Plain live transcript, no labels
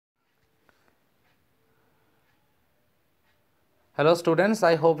Hello students,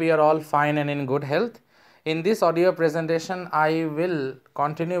 I hope you are all fine and in good health. In this audio presentation, I will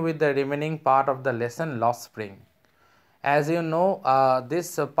continue with the remaining part of the lesson Lost Spring. As you know,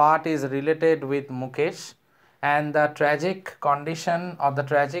 this part is related with Mukesh and the tragic condition or the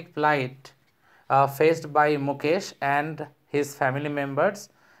tragic plight faced by Mukesh and his family members,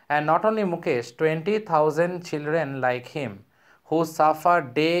 and not only Mukesh, 20,000 children like him who suffer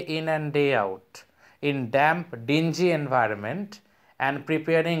day in and day out in damp, dingy environment and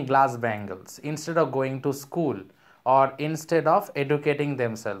preparing glass bangles instead of going to school or instead of educating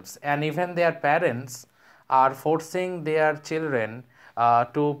themselves, and even their parents are forcing their children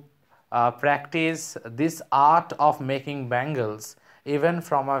to practice this art of making bangles even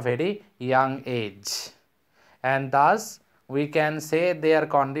from a very young age, and thus we can say their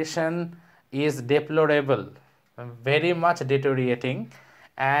condition is deplorable, very much deteriorating.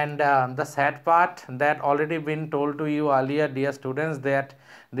 And the sad part that already been told to you earlier, dear students, that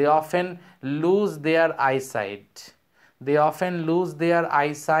they often lose their eyesight. They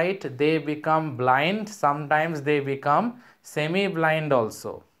become blind, sometimes they become semi blind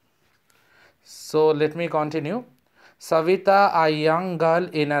also. So let me continue. Savita, a young girl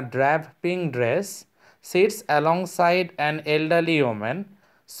in a drab pink dress, sits alongside an elderly woman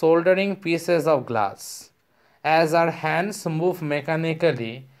soldering pieces of glass. As her hands move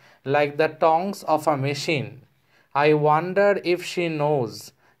mechanically like the tongs of a machine, I wonder if she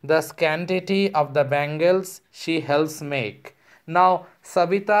knows the scanty of the bangles she helps make. Now,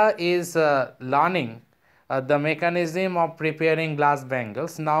 Savita is learning the mechanism of preparing glass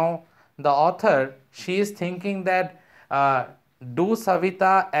bangles. Now, the author, she is thinking that do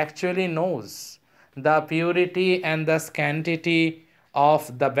Savita actually knows the purity and the scanty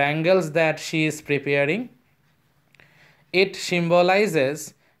of the bangles that she is preparing? It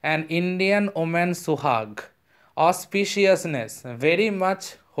symbolizes an Indian woman's suhag, auspiciousness, very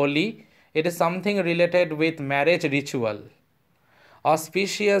much holy. It is something related with marriage ritual.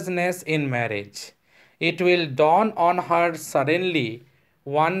 Auspiciousness in marriage. It will dawn on her suddenly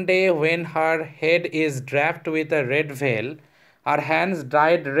one day when her head is draped with a red veil, her hands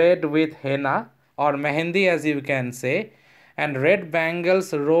dyed red with henna or mehendi as you can say, and red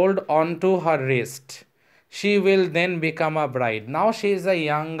bangles rolled onto her wrist. She will then become a bride. Now she is a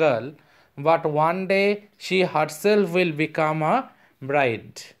young girl, but one day she herself will become a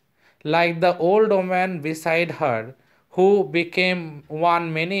bride. Like the old woman beside her who became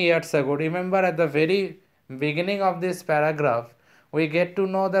one many years ago. Remember, at the very beginning of this paragraph, we get to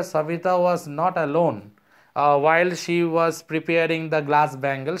know that Savita was not alone. While she was preparing the glass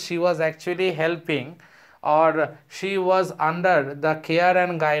bangles, she was actually helping, or she was under the care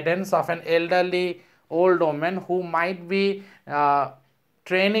and guidance of an elderly old woman who might be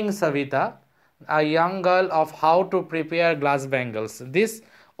training Savita, a young girl, of how to prepare glass bangles. This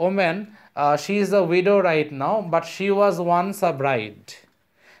woman, she is a widow right now, but she was once a bride.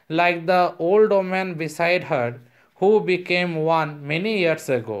 Like the old woman beside her who became one many years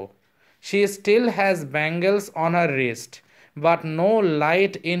ago. She still has bangles on her wrist, but no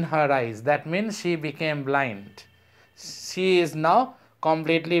light in her eyes. That means she became blind. She is now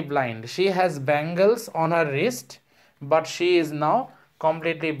completely blind. She has bangles on her wrist, but she is now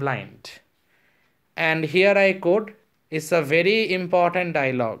completely blind. And here I quote, it's a very important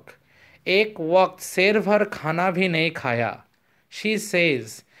dialogue. एक वक्त शेर भर खाना भी नहीं खाया, she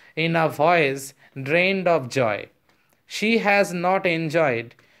says in a voice drained of joy. She has not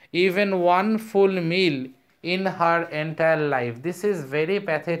enjoyed even one full meal in her entire life. This is very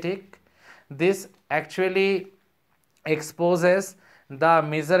pathetic. This actually exposes the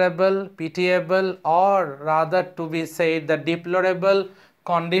miserable, pitiable, or rather to be said, the deplorable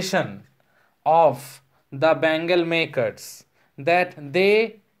condition of the bangle makers, that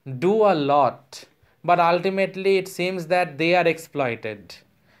they do a lot, but ultimately it seems that they are exploited.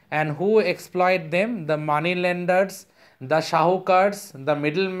 And who exploit them? The money lenders, the shahukars, the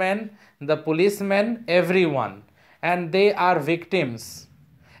middlemen, the policemen, everyone. And they are victims.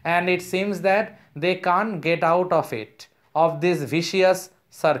 And it seems that they can't get out of it, of this vicious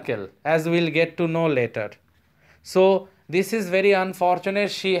circle, as we'll get to know later. So this is very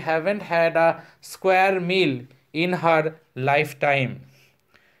unfortunate. She haven't had a square meal in her lifetime.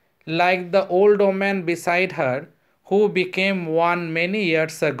 Like the old woman beside her who became one many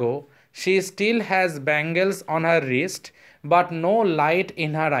years ago, she still has bangles on her wrist but no light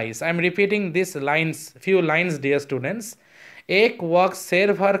in her eyes. I am repeating these lines, few lines, dear students. एक वक्त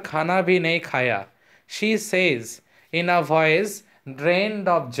शेर भर खाना भी नहीं खाया, she says in a voice drained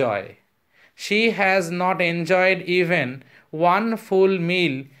of joy. She has not enjoyed even one full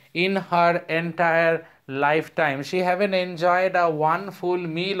meal in her entire lifetime. She haven't enjoyed a one full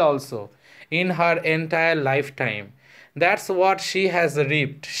meal also in her entire lifetime. That's what she has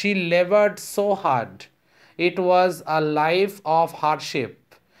reaped. She labored so hard. It was a life of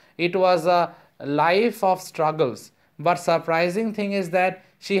hardship. It was a life of struggles. But surprising thing is that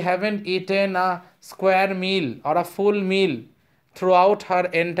she haven't eaten a square meal or a full meal throughout her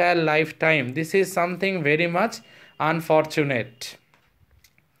entire lifetime. This is something very much unfortunate.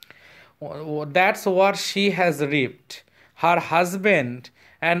 That's what she has reaped. Her husband,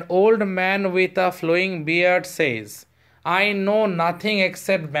 an old man with a flowing beard, says, I know nothing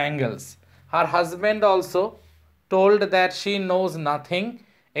except bangles. Her husband also told that she knows nothing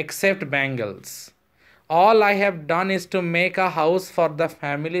except bangles. All I have done is to make a house for the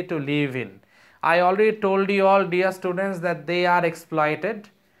family to live in. I already told you all, dear students, that they are exploited.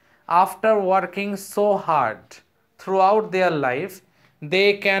 After working so hard throughout their life,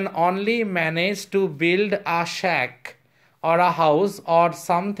 they can only manage to build a shack or a house or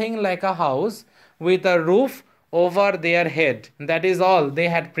something like a house with a roof over their head. That is all they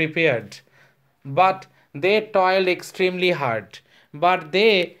had prepared. But they toiled extremely hard. But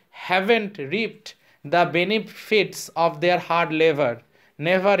they haven't reaped the benefits of their hard labor,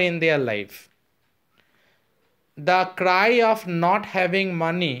 never in their life. The cry of not having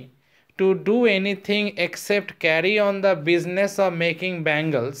money to do anything except carry on the business of making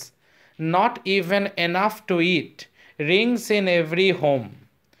bangles, not even enough to eat, rings in every home.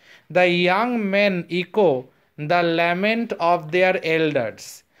 The young men echo the lament of their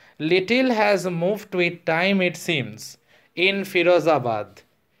elders. Little has moved with time, it seems, in Firozabad.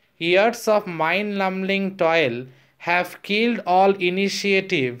 Years of mind-numbing toil have killed all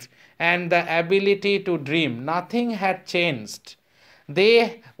initiative and the ability to dream. Nothing had changed.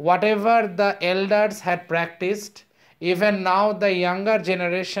 Whatever the elders had practiced, even now the younger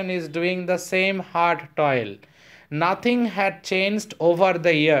generation is doing the same hard toil. Nothing had changed over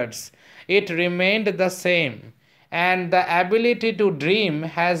the years. It remained the same. And the ability to dream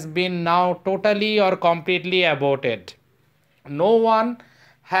has been now totally or completely aborted. No one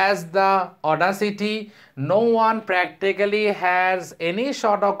has the audacity, no one practically has any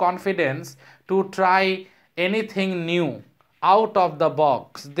sort of confidence to try anything new out of the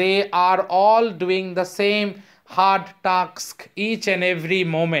box. They are all doing the same hard task each and every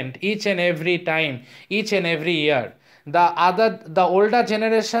moment, each and every time, each and every year. The older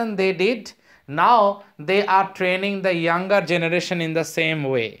generation, they did. Now they are training the younger generation in the same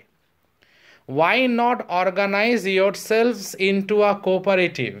way. Why not organize yourselves into a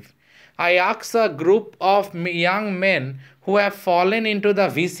cooperative? I ask a group of young men who have fallen into the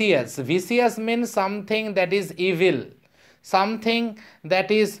vicious. Vicious means something that is evil, something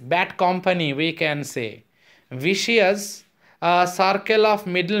that is bad company, we can say. Vicious, a circle of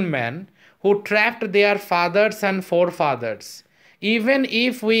middlemen who trapped their fathers and forefathers. Even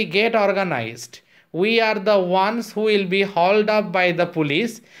if we get organized, we are the ones who will be hauled up by the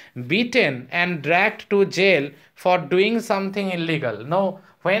police, beaten and dragged to jail for doing something illegal. No,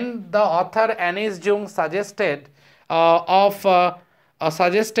 when the author Anis Jung suggested of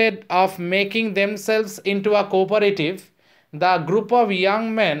making themselves into a cooperative, the group of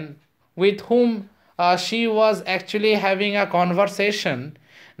young men with whom she was actually having a conversation,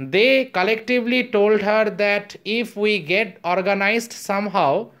 they collectively told her that if we get organized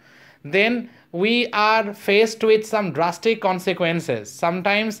somehow, then we are faced with some drastic consequences.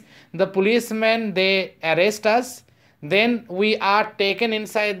 Sometimes the policemen, they arrest us, then we are taken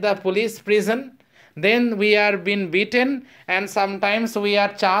inside the police prison, then we are being beaten, and sometimes we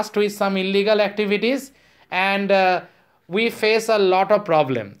are charged with some illegal activities, and we face a lot of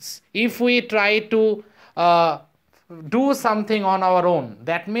problems. If we try to do something on our own,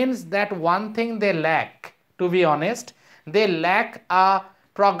 that means that one thing they lack, to be honest, they lack a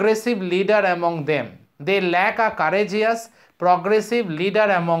progressive leader among them. They lack a courageous, progressive leader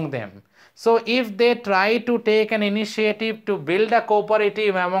among them. So if they try to take an initiative to build a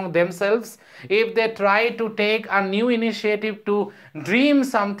cooperative among themselves, if they try to take a new initiative to dream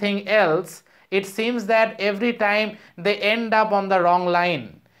something else, it seems that every time they end up on the wrong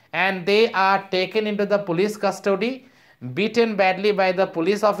line and they are taken into the police custody, beaten badly by the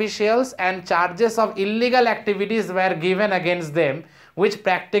police officials, and charges of illegal activities were given against them, which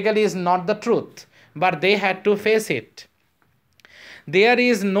practically is not the truth, but they had to face it. There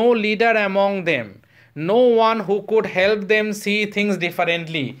is no leader among them, no one who could help them see things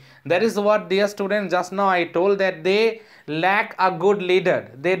differently. That is what, dear students, just now I told, that they lack a good leader.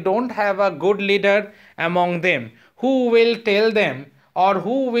 They don't have a good leader among them who will tell them or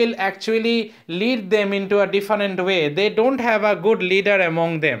who will actually lead them into a different way. They don't have a good leader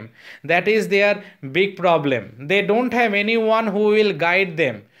among them. That is their big problem. They don't have anyone who will guide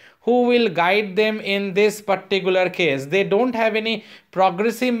them, who will guide them in this particular case. They don't have any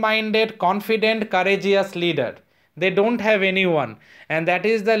progressive minded, confident, courageous leader. They don't have anyone, and that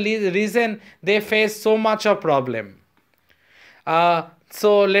is the reason they face so much of problem.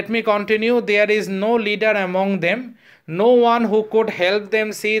 So let me continue. There is no leader among them, no one who could help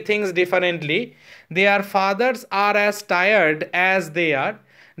them see things differently. Their fathers are as tired as they are.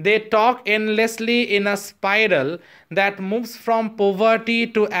 They talk endlessly in a spiral that moves from poverty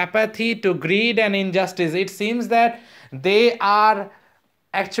to apathy to greed and injustice. It seems that they are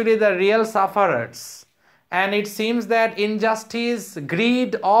actually the real sufferers. And it seems that injustice,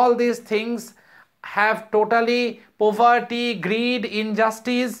 greed, all these things have totally, poverty, greed,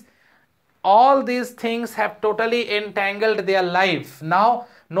 injustice, all these things have totally entangled their life. Now,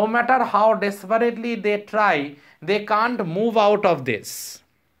 no matter how desperately they try, they can't move out of this.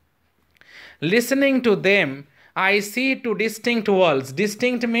 Listening to them, I see two distinct worlds.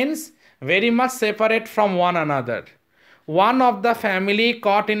 Distinct means very much separate from one another. One of the family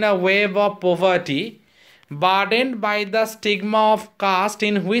caught in a wave of poverty, burdened by the stigma of caste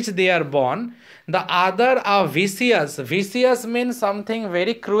in which they are born. The other are vicious. Vicious means something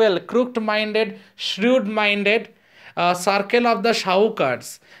very cruel, crooked-minded, shrewd-minded, circle of the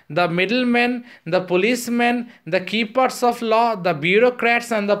Shahukars, the middlemen, the policemen, the keepers of law, the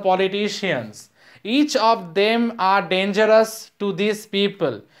bureaucrats and the politicians. Each of them are dangerous to these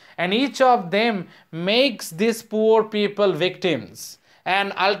people, and each of them makes these poor people victims.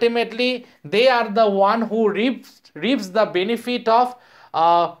 And ultimately, they are the one who reaps the benefit of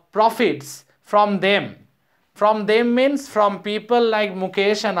profits from them. From them means from people like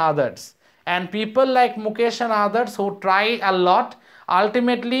Mukesh and others. And people like Mukesh and others who try a lot,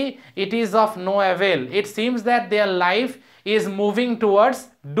 ultimately it is of no avail. It seems that their life is moving towards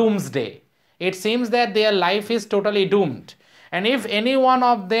doomsday. It seems that their life is totally doomed. And if any one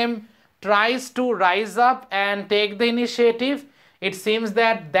of them tries to rise up and take the initiative, it seems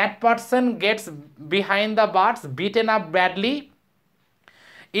that that person gets behind the bars, beaten up badly.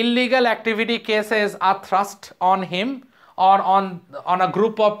 Illegal activity cases are thrust on him or on a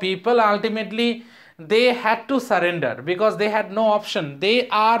group of people. Ultimately, they had to surrender because they had no option. They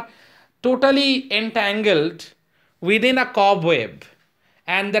are totally entangled within a cobweb,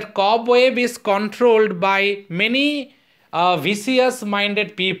 and that cobweb is controlled by many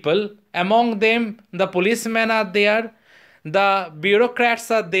vicious-minded people. Among them, the policemen are there, the bureaucrats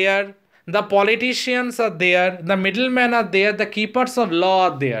are there, the politicians are there, the middlemen are there, the keepers of law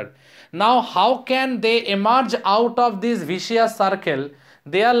are there. Now, how can they emerge out of this vicious circle?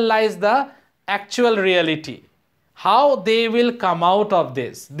 There lies the actual reality. How they will come out of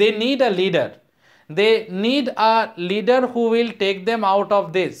this? They need a leader. They need a leader who will take them out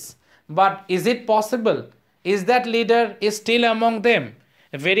of this. But is it possible? Is that leader still among them?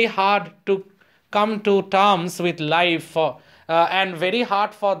 Very hard to come to terms with life and very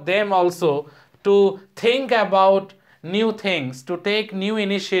hard for them also to think about new things, to take new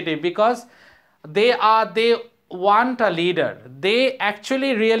initiative, because they want a leader. They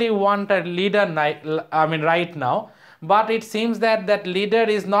actually really want a leader right now, but it seems that that leader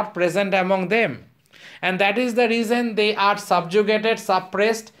is not present among them. And that is the reason they are subjugated,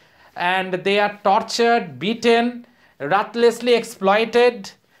 suppressed, and they are tortured, beaten, ruthlessly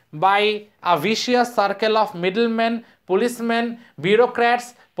exploited by a vicious circle of middlemen, policemen,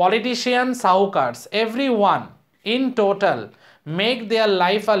 bureaucrats, politicians, sahukars. Everyone in total make their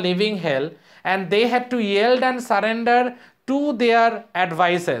life a living hell, and they had to yield and surrender to their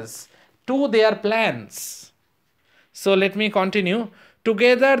advices, to their plans. So let me continue.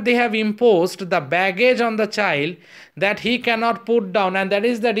 Together they have imposed the baggage on the child that he cannot put down, and that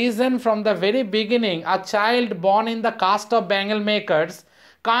is the reason from the very beginning a child born in the caste of bangle makers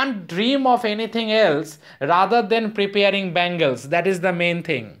can't dream of anything else rather than preparing bangles. That is the main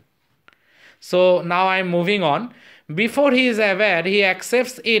thing. So now I am moving on. Before he is aware, he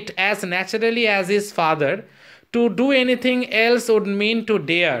accepts it as naturally as his father. To do anything else would mean to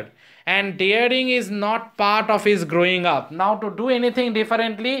dare, and daring is not part of his growing up. Now to do anything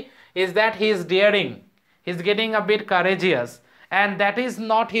differently is that he is daring. He is getting a bit courageous, and that is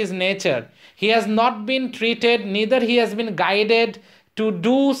not his nature. He has not been treated, neither he has been guided to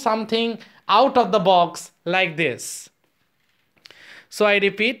do something out of the box like this. So I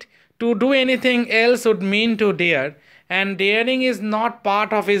repeat, to do anything else would mean to dare, and daring is not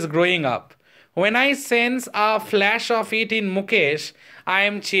part of his growing up. When I sense a flash of it in Mukesh, I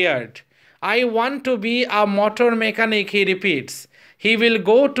am cheered. I want to be a motor mechanic, he repeats. He will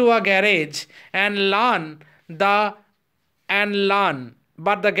go to a garage and learn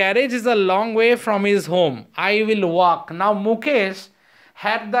but the garage is a long way from his home. I will walk. Now Mukesh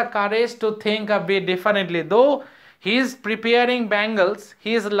had the courage to think a bit differently. Though he is preparing bangles,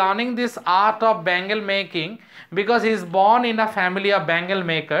 he is learning this art of bangle making because he is born in a family of bangle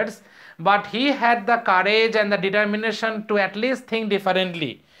makers. But he had the courage and the determination to at least think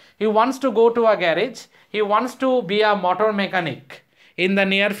differently. He wants to go to a garage. He wants to be a motor mechanic in the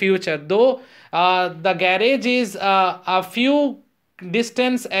near future. Though the garage is a few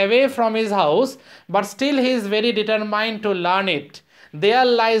distance away from his house, but still he is very determined to learn it. There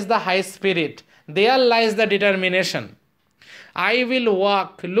lies the high spirit. There lies the determination. I will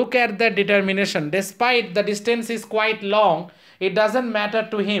walk. Look at the determination. Despite the distance is quite long, it doesn't matter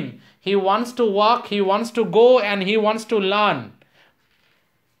to him. He wants to walk, he wants to go, and he wants to learn.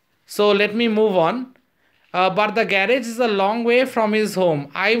 So let me move on. But the garage is a long way from his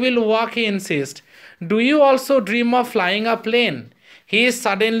home. I will walk, he insists. Do you also dream of flying a plane? He is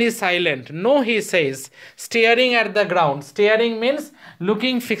suddenly silent. No, he says, staring at the ground. Staring means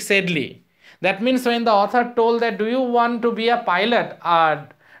looking fixedly. That means when the author told that, do you want to be a pilot?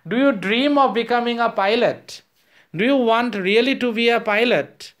 Do you dream of becoming a pilot? Do you want really to be a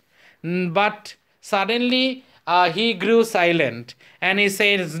pilot? But suddenly he grew silent and he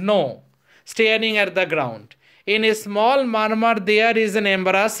says no, staring at the ground. In a small murmur there is an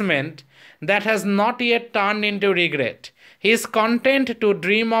embarrassment that has not yet turned into regret. He is content to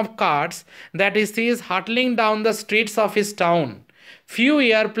dream of carts that he sees hurtling down the streets of his town. Few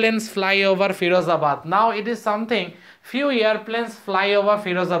airplanes fly over Firozabad. Now it is something, few airplanes fly over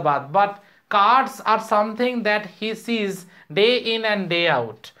Firozabad, but carts are something that he sees day in and day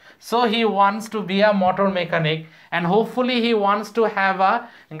out. So he wants to be a motor mechanic, and hopefully he wants to have a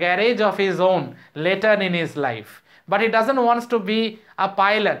garage of his own later in his life. But he doesn't want to be a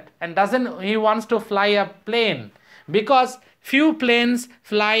pilot, and he wants to fly a plane, because few planes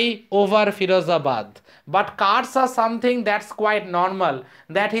fly over Firozabad. But cars are something that's quite normal,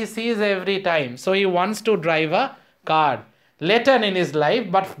 that he sees every time. So he wants to drive a car later in his life,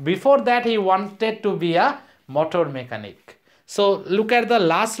 but before that he wanted to be a motor mechanic. So look at the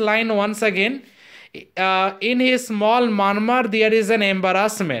last line once again. In his small murmur there is an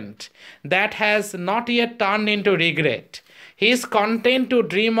embarrassment that has not yet turned into regret. He is content to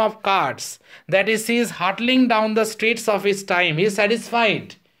dream of carts that he sees hurtling down the streets of his time. He is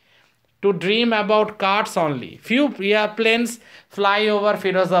satisfied to dream about carts only. Few airplanes fly over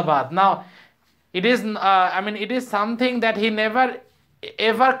Firozabad. Now, it is, it is something that he never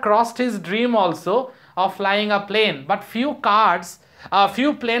ever crossed his dream also of flying a plane. But few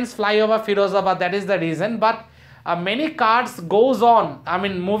planes fly over Firozabad. That is the reason. But many carts goes on,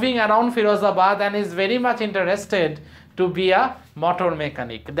 moving around Firozabad, and is very much interested to be a motor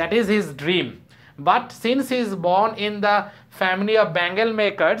mechanic. That is his dream. But since he is born in the family of bangle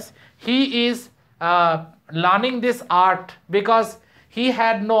makers, he is learning this art because he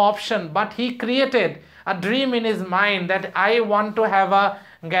had no option, but he created a dream in his mind that I want to have a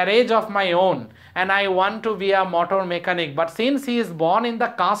garage of my own and I want to be a motor mechanic. But since he is born in the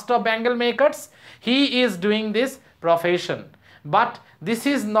caste of bangle makers, he is doing this profession. But this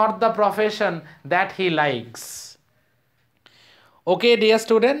is not the profession that he likes. Okay, dear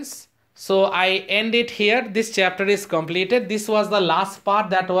students. So I end it here. This chapter is completed. This was the last part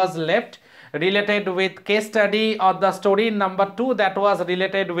that was left related with case study or the story number 2 that was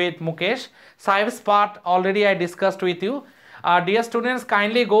related with Mukesh. Science part already I discussed with you. Dear students,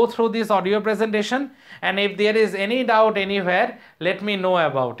 kindly go through this audio presentation, and if there is any doubt anywhere, let me know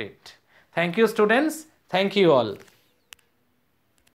about it. Thank you, students. Thank you all.